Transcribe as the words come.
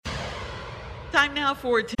Time now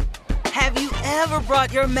for... Have you ever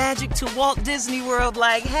brought your magic to Walt Disney World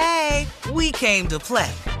like, hey, we came to play?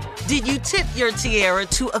 Did you tip your tiara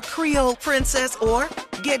to a Creole princess or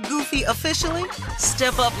get goofy officially?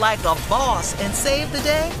 Step up like a boss and save the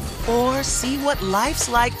day? Or see what life's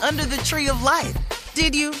like under the tree of life?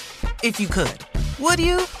 Did you? If you could. Would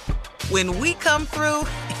you? When we come through,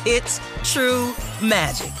 it's true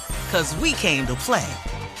magic. 'Cause we came to play.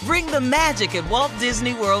 Bring the magic at Walt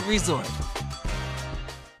Disney World Resort.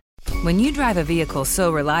 When you drive a vehicle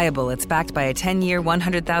so reliable it's backed by a 10-year,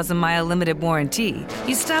 100,000-mile limited warranty,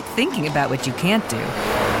 you stop thinking about what you can't do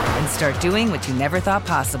and start doing what you never thought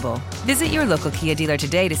possible. Visit your local Kia dealer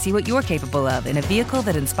today to see what you're capable of in a vehicle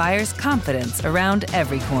that inspires confidence around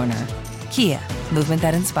every corner. Kia, movement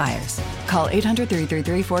that inspires. Call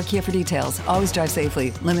 800-333-4KIA for details. Always drive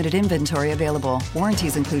safely. Limited inventory available.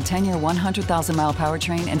 Warranties include 10-year 100,000-mile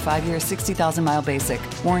powertrain and 5-year 60,000-mile basic.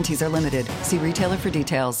 Warranties are limited. See retailer for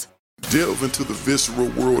details. Delve into the visceral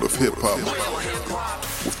world of hip-hop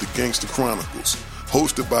with the Gangsta Chronicles,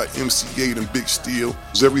 hosted by MC Gate and Big Steel.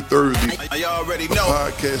 Every Thursday, a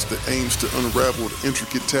podcast that aims to unravel the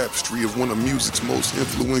intricate tapestry of one of music's most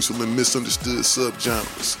influential and misunderstood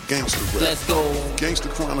subgenres, gangsta rap. Let's go. Gangsta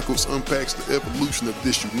Chronicles unpacks the evolution of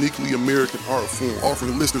this uniquely American art form,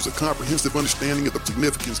 offering listeners a comprehensive understanding of the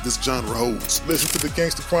significance this genre holds. Listen to the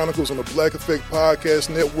Gangsta Chronicles on the Black Effect Podcast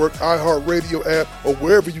Network, iHeartRadio app, or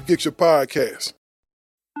wherever you get your podcasts.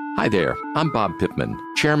 Hi there, I'm Bob Pittman,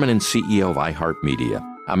 Chairman and CEO of iHeartMedia.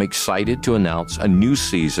 I'm excited to announce a new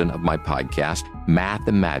season of my podcast, Math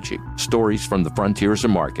and Magic, Stories from the Frontiers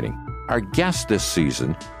of Marketing. Our guests this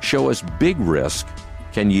season show us big risk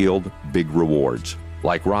can yield big rewards,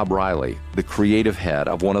 like Rob Riley, the creative head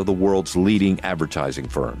of one of the world's leading advertising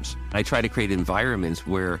firms. I try to create environments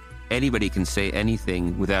where anybody can say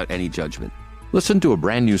anything without any judgment. Listen to a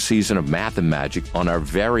brand new season of Math and Magic on our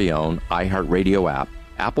very own iHeartRadio app,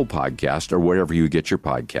 Apple Podcast, or wherever you get your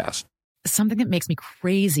podcast. Something that makes me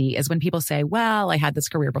crazy is when people say, well, I had this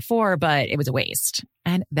career before, but it was a waste.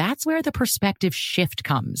 And that's where the perspective shift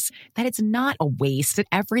comes, that it's not a waste, that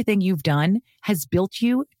everything you've done has built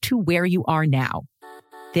you to where you are now.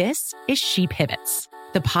 This is She Pivots,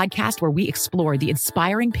 the podcast where we explore the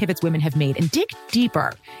inspiring pivots women have made and dig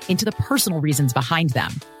deeper into the personal reasons behind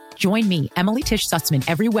them. Join me, Emily Tish Sussman,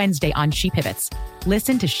 every Wednesday on She Pivots.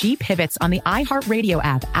 Listen to She Pivots on the iHeartRadio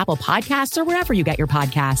app, Apple Podcasts, or wherever you get your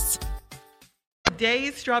podcasts.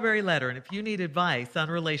 Today's Strawberry Letter, and if you need advice on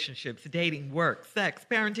relationships, dating, work, sex,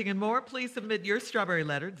 parenting, and more, please submit your Strawberry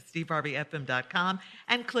Letter to steveharveyfm.com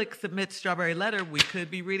and click Submit Strawberry Letter. We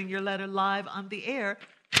could be reading your letter live on the air.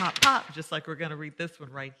 Pop, pop, just like we're going to read this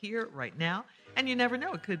one right here, right now. And you never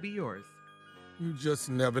know, it could be yours. You just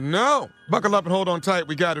never know. Buckle up and hold on tight.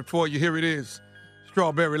 We got it for you. Here it is.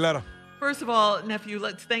 Strawberry Letter. First of all, nephew,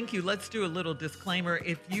 thank you. Let's do a little disclaimer.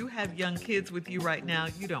 If you have young kids with you right now,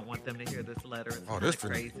 you don't want them to hear this letter. It's this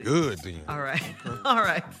crazy. Good, then. All right. All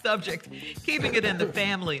right. Subject, keeping it in the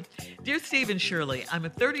family. Dear Steve and Shirley, I'm a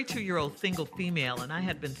 32-year-old single female, and I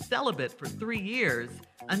had been celibate for 3 years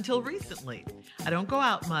until recently. I don't go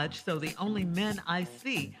out much, so the only men I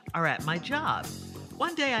see are at my job.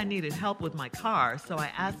 One day I needed help with my car, so I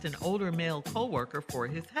asked an older male coworker for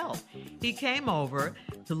his help. He came over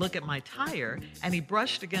to look at my tire, and he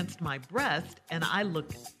brushed against my breast, and I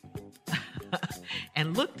looked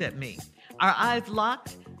at me. Our eyes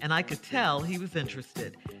locked, and I could tell he was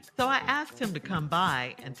interested. So I asked him to come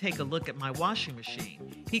by and take a look at my washing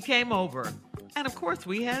machine. He came over, and of course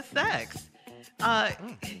we had sex.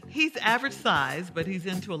 He's average size, but he's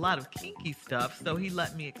into a lot of kinky stuff, so he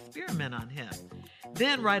let me experiment on him.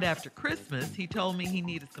 Then, right after Christmas, he told me he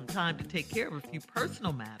needed some time to take care of a few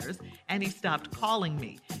personal matters, and he stopped calling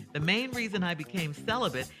me. The main reason I became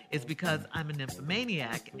celibate is because I'm a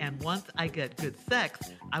nymphomaniac, and once I get good sex,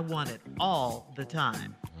 I want it all the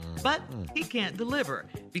time. But he can't deliver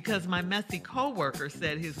because my messy coworker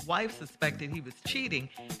said his wife suspected he was cheating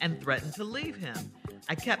and threatened to leave him.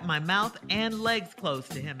 I kept my mouth and legs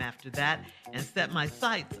closed to him after that and set my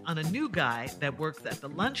sights on a new guy that works at the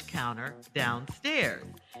lunch counter downstairs.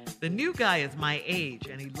 The new guy is my age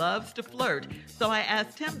and he loves to flirt, so I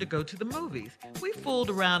asked him to go to the movies. We fooled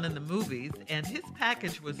around in the movies and his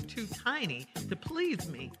package was too tiny to please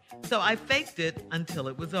me, so I faked it until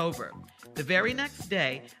it was over. The very next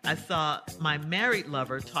day, I saw my married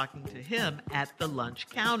lover talking to him at the lunch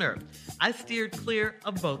counter. I steered clear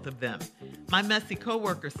of both of them. My messy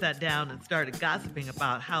coworker sat down and started gossiping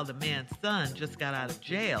about how the man's son just got out of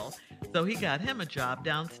jail, so he got him a job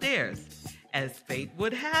downstairs. As fate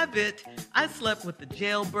would have it, I slept with the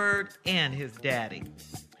jailbird and his daddy.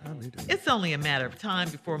 It's only a matter of time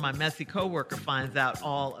before my messy coworker finds out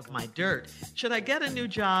all of my dirt. Should I get a new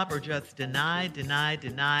job or just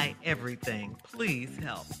deny everything? Please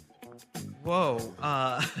help. Whoa,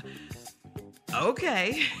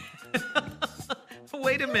 okay.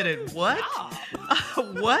 Wait a minute, what?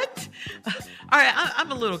 What? All right,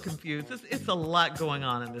 I'm a little confused. It's a lot going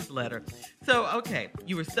on in this letter. So, okay,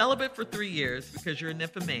 you were celibate for 3 years because you're a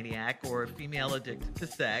nymphomaniac or a female addicted to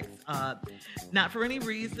sex. Not for any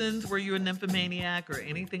reasons were you a nymphomaniac or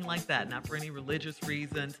anything like that. Not for any religious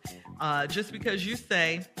reasons. Just because you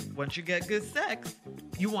say, once you get good sex,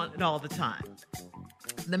 you want it all the time.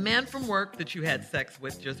 The man from work that you had sex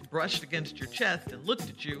with just brushed against your chest and looked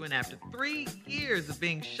at you, and after 3 years of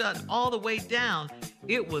being shut all the way down,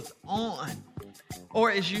 it was on.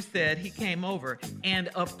 Or as you said, he came over, and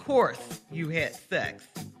of course you had sex.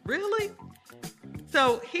 Really?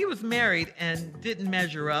 So he was married and didn't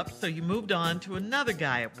measure up, so you moved on to another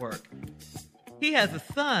guy at work. He has a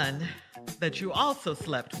son that you also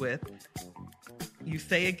slept with. You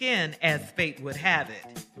say again, as fate would have it.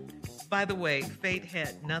 By the way, fate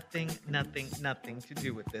had nothing to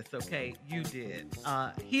do with this, okay? You did.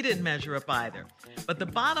 He didn't measure up either. But the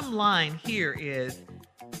bottom line here is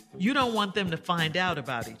you don't want them to find out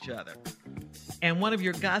about each other. And one of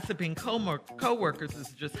your gossiping co-workers is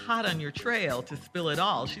just hot on your trail to spill it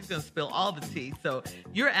all. She's going to spill all the tea. So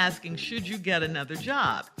you're asking, should you get another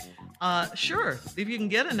job? Sure, if you can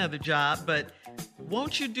get another job, but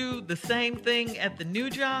won't you do the same thing at the new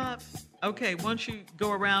job? Okay, once you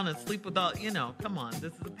go around and sleep with all, come on,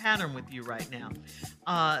 this is a pattern with you right now.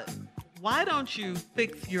 Why don't you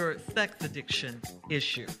fix your sex addiction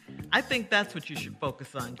issue? I think that's what you should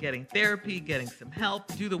focus on, getting therapy, getting some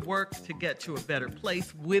help, do the work to get to a better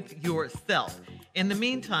place with yourself. In the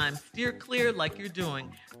meantime, steer clear like you're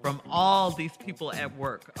doing from all these people at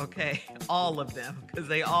work, okay? All of them, because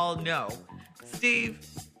they all know. Steve?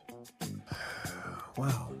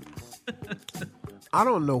 Wow. I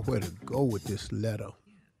don't know where to go with this letter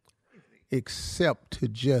except to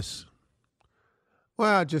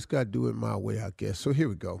I just got to do it my way, I guess. So here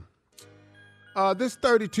we go. This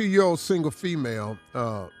 32-year-old single female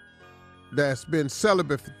that's been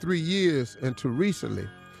celibate for 3 years until recently,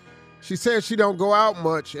 she said she don't go out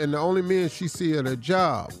much and the only men she see at her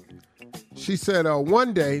job. She said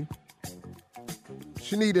one day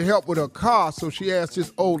she needed help with her car, so she asked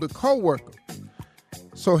this older coworker.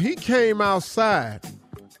 So he came outside,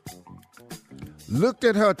 looked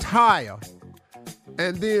at her tire,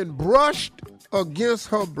 and then brushed against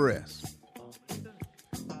her breast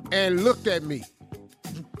and looked at me.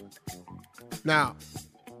 Now,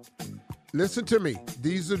 listen to me.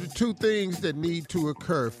 These are the two things that need to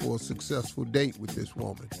occur for a successful date with this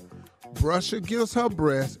woman. Brush against her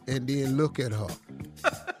breast and then look at her.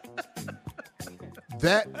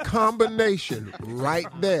 That combination right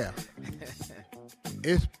there,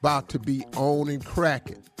 it's about to be on and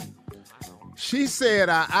cracking. She said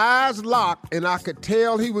our eyes locked and I could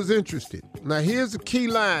tell he was interested. Now here's the key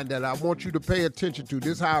line that I want you to pay attention to.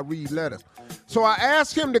 This is how I read letters. So I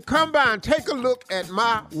asked him to come by and take a look at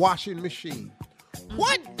my washing machine.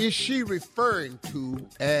 What is she referring to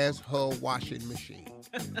as her washing machine?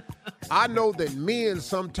 I know that men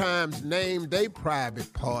sometimes name their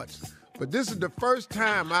private parts, but this is the first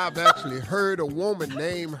time I've actually heard a woman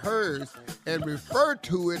name hers and refer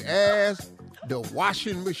to it as the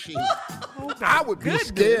washing machine. I would be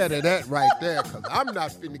scared of that right there, because I'm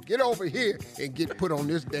not finna get over here and get put on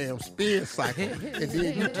this damn spin cycle and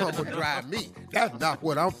then you tumble dry me. That's not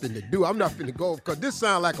what I'm finna do. I'm not finna go, because this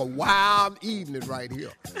sounds like a wild evening right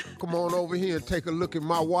here. Come on over here and take a look at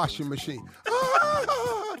my washing machine.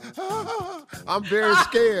 I'm very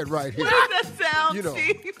scared right here. What does that sound,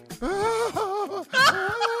 Steve?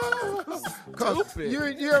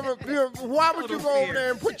 Why would you go over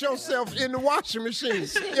there and put yourself in the washing machine?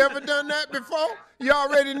 You ever done that before? You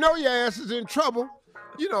already know your ass is in trouble.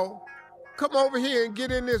 Come over here and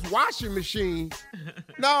get in this washing machine.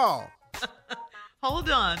 No. Hold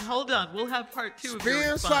on. We'll have part two of your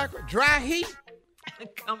Spin response. cycle, dry heat.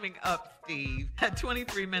 Coming up, Steve, at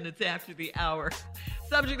 23 minutes after the hour.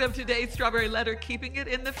 Subject of today's Strawberry Letter, keeping it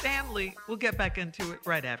in the family. We'll get back into it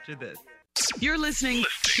right after this. You're listening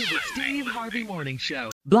to the Steve Harvey Morning Show.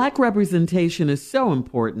 Black representation is so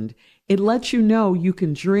important. It lets you know you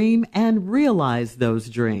can dream and realize those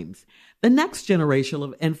dreams. The next generation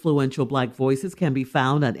of influential Black voices can be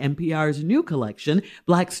found on NPR's new collection,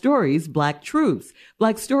 Black Stories, Black Truths.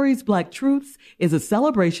 Black Stories, Black Truths is a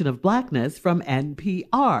celebration of Blackness from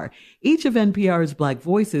NPR. Each of NPR's Black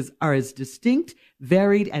voices are as distinct,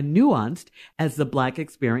 varied, and nuanced as the Black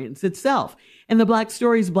experience itself. In the Black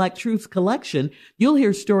Stories, Black Truths collection, you'll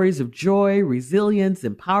hear stories of joy, resilience,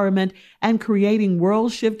 empowerment, and creating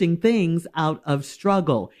world-shifting things out of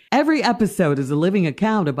struggle. Every episode is a living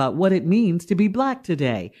account about what it means to be Black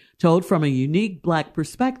today, told from a unique Black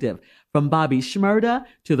perspective. From Bobby Shmurda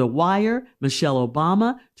to The Wire, Michelle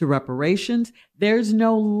Obama to reparations, there's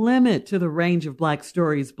no limit to the range of Black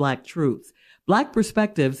stories, Black truths. Black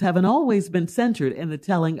perspectives haven't always been centered in the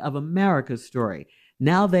telling of America's story.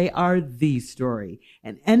 Now they are the story.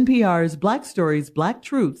 In NPR's Black Stories, Black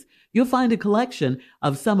Truths, you'll find a collection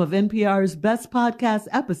of some of NPR's best podcast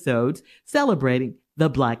episodes celebrating the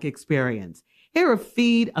Black experience. Hear a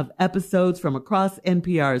feed of episodes from across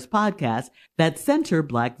NPR's podcasts that center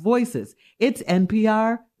Black voices. It's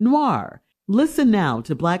NPR Noir. Listen now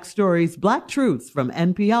to Black Stories, Black Truths from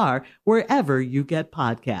NPR wherever you get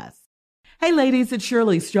podcasts. Hey ladies, it's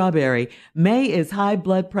Shirley Strawberry. May is High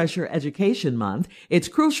Blood Pressure Education Month. It's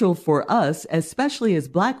crucial for us, especially as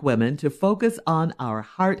Black women, to focus on our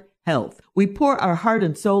heart health. We pour our heart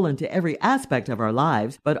and soul into every aspect of our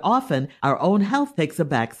lives, but often our own health takes a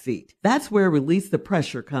back seat. That's where Release the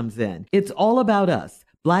Pressure comes in. It's all about us,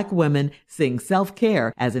 Black women, seeing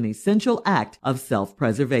self-care as an essential act of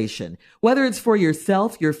self-preservation. Whether it's for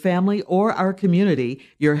yourself, your family, or our community,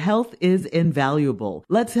 your health is invaluable.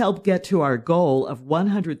 Let's help get to our goal of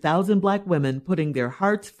 100,000 Black women putting their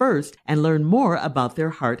hearts first and learn more about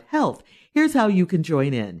their heart health. Here's how you can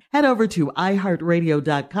join in. Head over to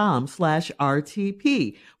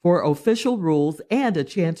iHeartRadio.com/RTP for official rules and a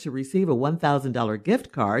chance to receive a $1,000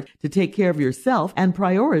 gift card to take care of yourself and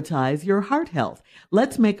prioritize your heart health.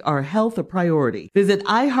 Let's make our health a priority. Visit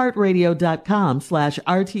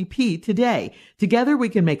iHeartRadio.com/RTP today. Together we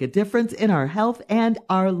can make a difference in our health and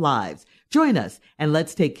our lives. Join us and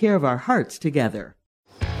let's take care of our hearts together.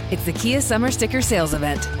 It's the Kia Summer Sticker Sales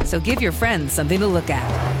Event, so give your friends something to look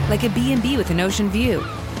at, like a B&B with an ocean view,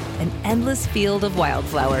 an endless field of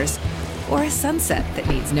wildflowers, or a sunset that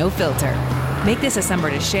needs no filter. Make this a summer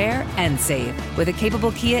to share and save with a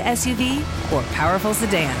capable Kia SUV or powerful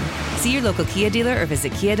sedan. See your local Kia dealer or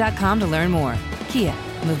visit kia.com to learn more. Kia,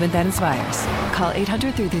 movement that inspires. Call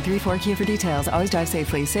 800-3334-KIA for details. Always drive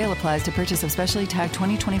safely. Sale applies to purchase of specially tagged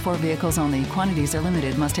 2024 vehicles only. Quantities are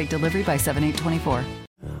limited. Must take delivery by 7/8/24.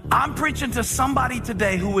 I'm preaching to somebody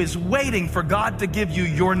today who is waiting for God to give you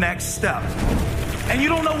your next step. And you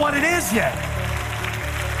don't know what it is yet.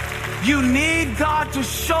 You need God to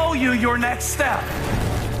show you your next step.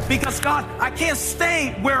 Because God, I can't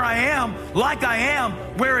stay where I am, like I am,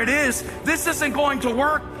 where it is. This isn't going to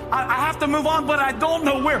work. I have to move on, but I don't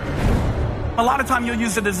know where. A lot of time you'll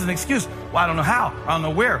use it as an excuse. Well, I don't know how. I don't know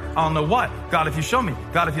where. I don't know what. God, if you show me.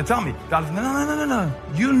 God, if you tell me. God, if... No.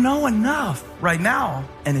 You know enough right now.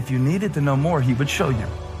 And if you needed to know more, he would show you.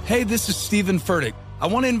 Hey, this is Stephen Furtick. I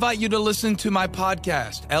want to invite you to listen to my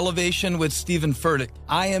podcast, Elevation with Stephen Furtick.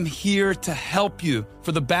 I am here to help you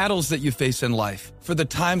for the battles that you face in life, for the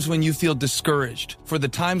times when you feel discouraged, for the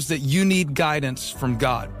times that you need guidance from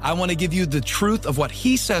God. I want to give you the truth of what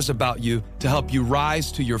he says about you to help you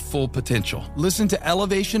rise to your full potential. Listen to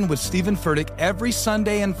Elevation with Stephen Furtick every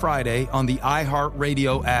Sunday and Friday on the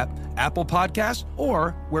iHeartRadio app, Apple Podcasts,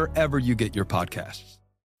 or wherever you get your podcasts.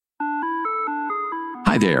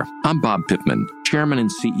 Hi there, I'm Bob Pittman, Chairman and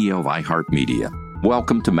CEO of iHeartMedia.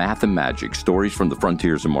 Welcome to Math and Magic, Stories from the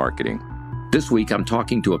Frontiers of Marketing. This week, I'm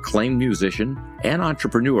talking to acclaimed musician and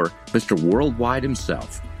entrepreneur, Mr. Worldwide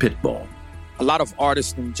himself, Pitbull. A lot of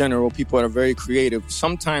artists in general, people that are very creative,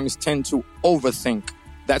 sometimes tend to overthink.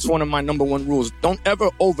 That's one of my number one rules. Don't ever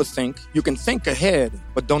overthink. You can think ahead,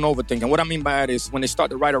 but don't overthink. And what I mean by that is when they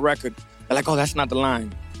start to write a record, they're like, oh, that's not the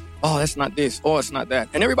line. Oh, that's not this. Oh, it's not that.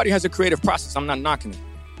 And everybody has a creative process. I'm not knocking it.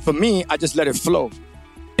 For me, I just let it flow.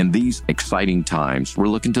 In these exciting times, we're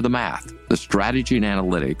looking to the math, the strategy and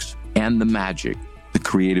analytics, and the magic, the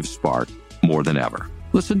creative spark, more than ever.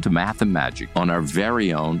 Listen to Math and Magic on our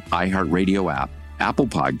very own iHeartRadio app, Apple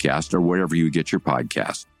Podcast, or wherever you get your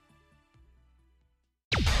podcasts.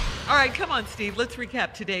 All right, come on, Steve. Let's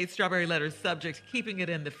recap today's Strawberry Letters subject, keeping it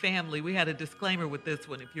in the family. We had a disclaimer with this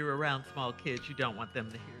one. If you're around small kids, you don't want them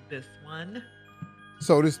to hear this one.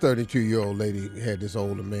 So this 32-year-old lady had this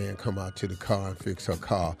older man come out to the car and fix her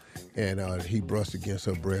car, and he brushed against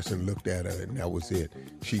her breast and looked at her, and that was it.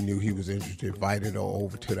 She knew he was interested, invited her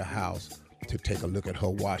over to the house to take a look at her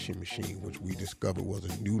washing machine, which we discovered was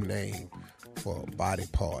a new name for body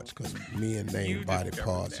parts, because men name body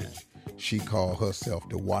parts, and she called herself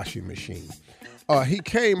the washing machine. He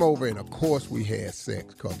came over, and of course we had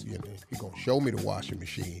sex, because he's going to show me the washing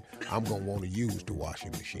machine. I'm going to want to use the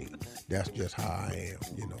washing machine. That's just how I am,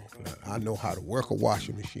 I know how to work a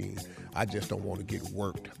washing machine. I just don't want to get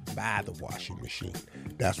worked by the washing machine.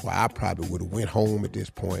 That's why I probably would have went home at this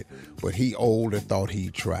point, but he old and thought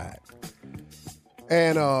he'd tried.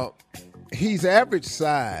 And he's average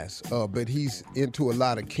size, but he's into a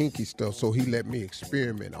lot of kinky stuff, so he let me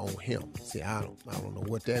experiment on him. See, I don't know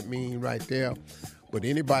what that means right there, but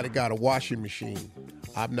anybody got a washing machine,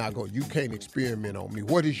 you can't experiment on me.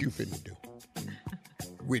 What is you finna do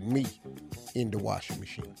with me in the washing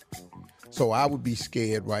machine? So I would be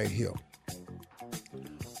scared right here.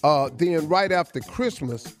 Then right after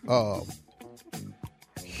Christmas,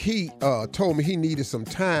 he told me he needed some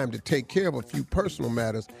time to take care of a few personal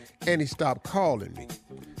matters, and he stopped calling me.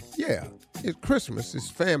 Yeah, it's Christmas, it's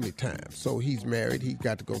family time. So he's married, he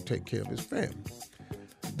got to go take care of his family.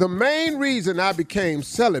 The main reason I became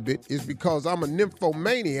celibate is because I'm a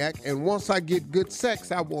nymphomaniac, and once I get good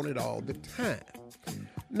sex, I want it all the time.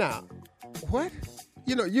 Now, what?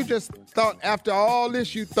 You just thought after all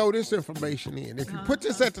this, you throw this information in. If you put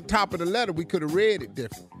this at the top of the letter, we could have read it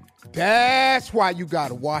different. That's why you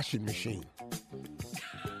got a washing machine.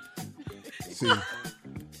 See,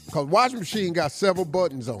 because washing machine got several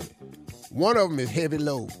buttons on it. One of them is heavy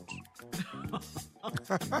loads.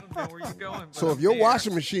 I don't know where you're going, so if your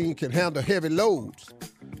washing machine can handle heavy loads,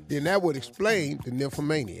 then that would explain the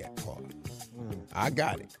nymphomaniac part. I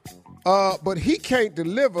got it. But he can't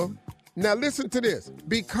deliver. Now listen to this.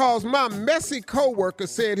 Because my messy coworker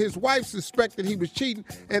said his wife suspected he was cheating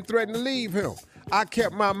and threatened to leave him. I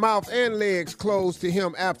kept my mouth and legs closed to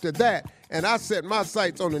him after that, and I set my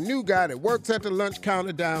sights on a new guy that works at the lunch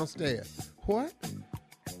counter downstairs. What?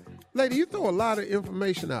 Lady, you throw a lot of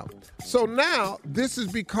information out. So now, this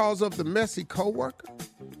is because of the messy coworker?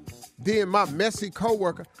 Then my messy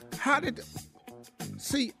coworker, how does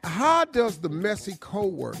the messy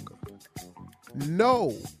coworker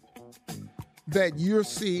know that you're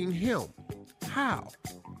seeing him? How?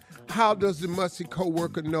 How does the messy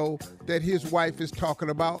coworker know that his wife is talking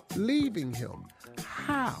about leaving him?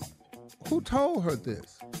 How? Who told her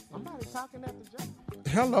this? Somebody talking at the job.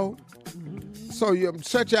 Hello. So you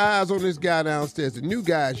shut your eyes on this guy downstairs. The new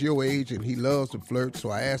guy's your age and he loves to flirt, so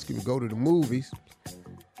I asked him to go to the movies.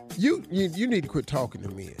 You need to quit talking to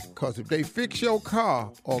men, because if they fix your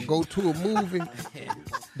car or go to a movie,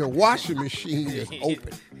 the washing machine is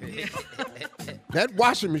open. That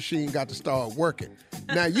washing machine got to start working.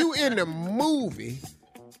 Now, you in the movie,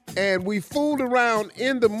 and we fooled around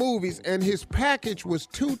in the movies, and his package was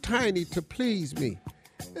too tiny to please me.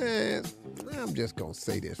 And I'm just going to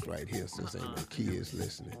say this right here since ain't no kids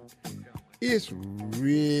listening. It's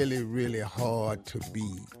really, really hard to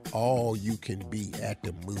be all you can be at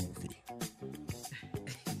the movie.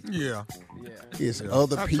 Yeah. It's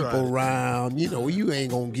other people around. You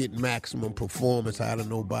ain't going to get maximum performance out of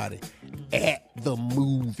nobody at the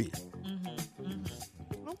movie.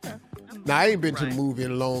 Now, I ain't been to the movie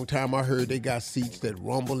in a long time. I heard they got seats that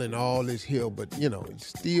rumble and all this here, but,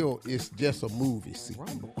 still, it's just a movie seat.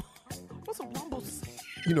 Rumble? What's a rumble seat?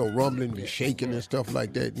 Rumbling and shaking and stuff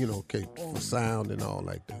like that, for sound and all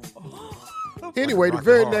like that. Anyway, the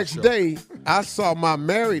very next day, I saw my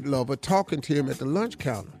married lover talking to him at the lunch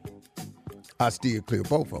counter. I steered clear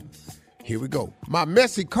both of them. Here we go. My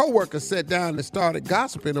messy coworker sat down and started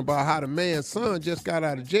gossiping about how the man's son just got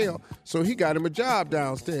out of jail, so he got him a job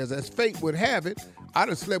downstairs. As fate would have it, I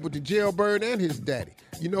done slept with the jailbird and his daddy.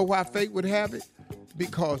 You know why fate would have it?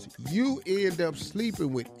 Because you end up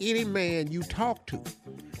sleeping with any man you talk to.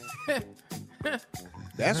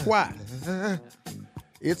 That's why.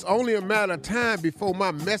 It's only a matter of time before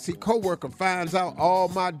my messy coworker finds out all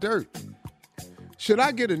my dirt. Should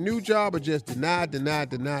I get a new job or just deny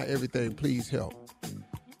everything? Please help.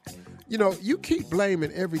 You keep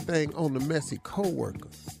blaming everything on the messy coworker.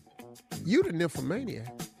 You the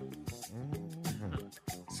nymphomaniac.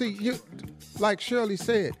 See, like Shirley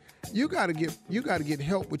said, you gotta get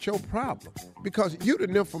help with your problem, because you the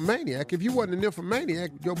nymphomaniac. If you wasn't a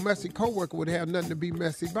nymphomaniac, your messy coworker would have nothing to be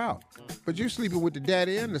messy about. But you sleeping with the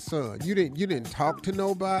daddy and the son. You didn't talk to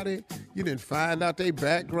nobody. You didn't find out their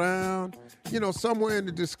background. Somewhere in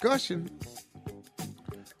the discussion.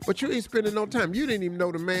 But you ain't spending no time. You didn't even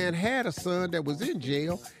know the man had a son that was in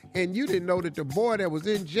jail, and you didn't know that the boy that was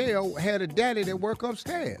in jail had a daddy that worked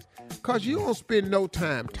upstairs. Because you don't spend no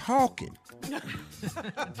time talking. You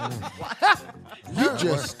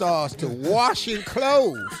just starts to washing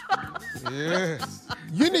clothes. Yes.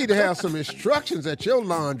 You need to have some instructions at your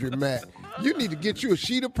laundromat. You need to get you a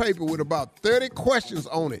sheet of paper with about 30 questions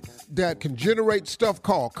on it that can generate stuff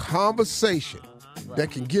called conversation.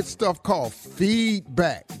 that can get stuff called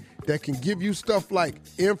feedback, that can give you stuff like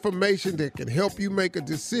information that can help you make a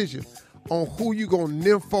decision on who you going to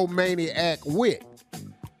nymphomaniac with.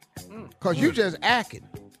 Because you just acting.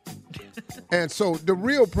 And so the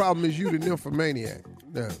real problem is you the nymphomaniac.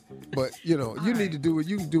 Now, but, you need to do it.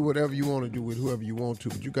 You can do whatever you want to do with whoever you want to,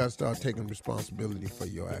 but you got to start taking responsibility for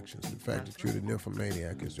your actions. The fact that you're the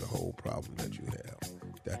nymphomaniac is the whole problem that you have.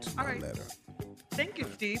 That's my letter. Thank you,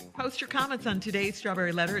 Steve. Post your comments on today's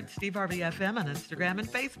Strawberry Letter at Steve Harvey FM on Instagram and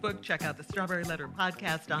Facebook. Check out the Strawberry Letter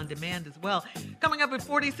podcast on demand as well. Coming up at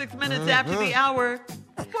 46 minutes after the hour,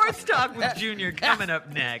 Sports Talk with Junior coming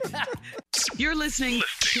up next. You're listening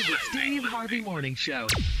to the Steve Harvey Morning Show.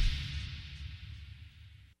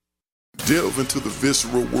 Delve into the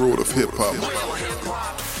visceral world of hip-hop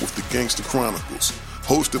with the Gangster Chronicles,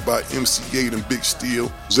 hosted by MC Gate and Big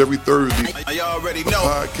Steel. Every Thursday, a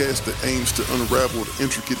podcast that aims to unravel the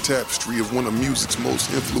intricate tapestry of one of music's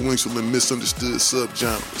most influential and misunderstood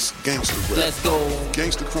subgenres, gangster rap. Let's go.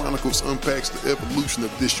 Gangster Chronicles unpacks the evolution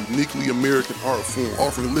of this uniquely American art form,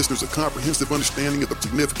 offering listeners a comprehensive understanding of the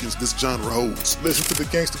significance this genre holds. Listen to the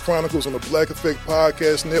Gangster Chronicles on the Black Effect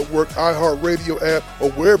Podcast Network, iHeartRadio app, or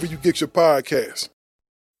wherever you get your podcasts.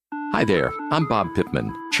 Hi there, I'm Bob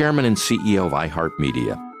Pittman, Chairman and CEO of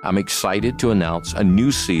iHeartMedia. I'm excited to announce a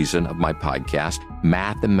new season of my podcast,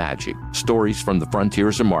 Math and Magic, Stories from the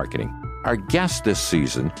Frontiers of Marketing. Our guests this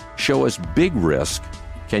season show us big risk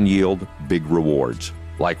can yield big rewards,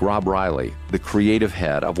 like Rob Riley, the creative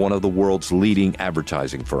head of one of the world's leading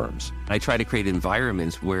advertising firms. I try to create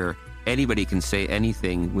environments where anybody can say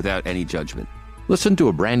anything without any judgment. Listen to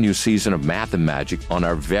a brand new season of Math and Magic on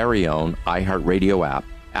our very own iHeartRadio app,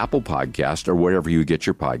 Apple Podcast, or wherever you get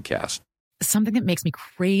your podcast. Something that makes me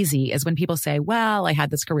crazy is when people say, well, I had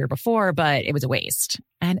this career before, but it was a waste.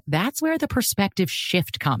 And that's where the perspective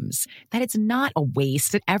shift comes, that it's not a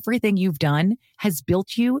waste, that everything you've done has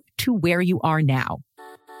built you to where you are now.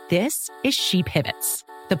 This is She Pivots,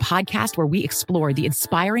 the podcast where we explore the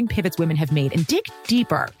inspiring pivots women have made and dig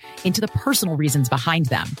deeper into the personal reasons behind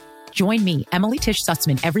them. Join me, Emily Tish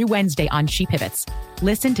Sussman, every Wednesday on She Pivots.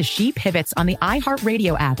 Listen to She Pivots on the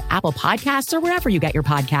iHeartRadio app, Apple Podcasts, or wherever you get your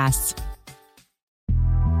podcasts.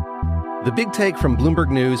 The Big Take from Bloomberg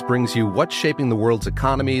News brings you what's shaping the world's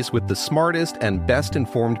economies with the smartest and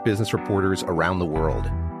best-informed business reporters around the world.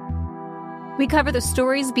 We cover the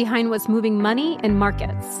stories behind what's moving money and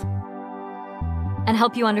markets, and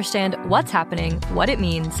help you understand what's happening, what it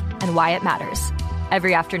means, and why it matters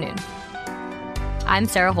every afternoon. I'm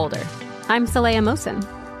Sarah Holder. I'm Saleha Mohsin.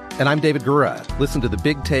 And I'm David Gura. Listen to The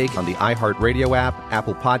Big Take on the iHeartRadio app,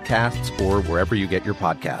 Apple Podcasts, or wherever you get your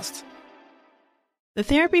podcasts. The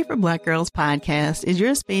Therapy for Black Girls podcast is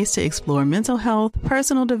your space to explore mental health,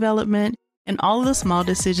 personal development, and all of the small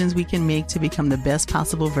decisions we can make to become the best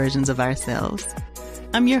possible versions of ourselves.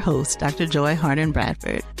 I'm your host, Dr. Joy Harden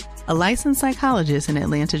Bradford, a licensed psychologist in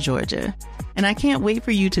Atlanta, Georgia, and I can't wait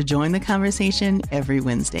for you to join the conversation every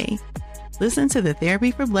Wednesday. Listen to the Therapy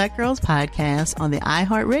for Black Girls podcast on the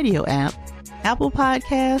iHeartRadio app, Apple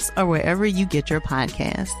Podcasts, or wherever you get your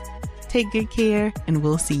podcasts. Take good care, and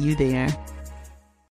we'll see you there.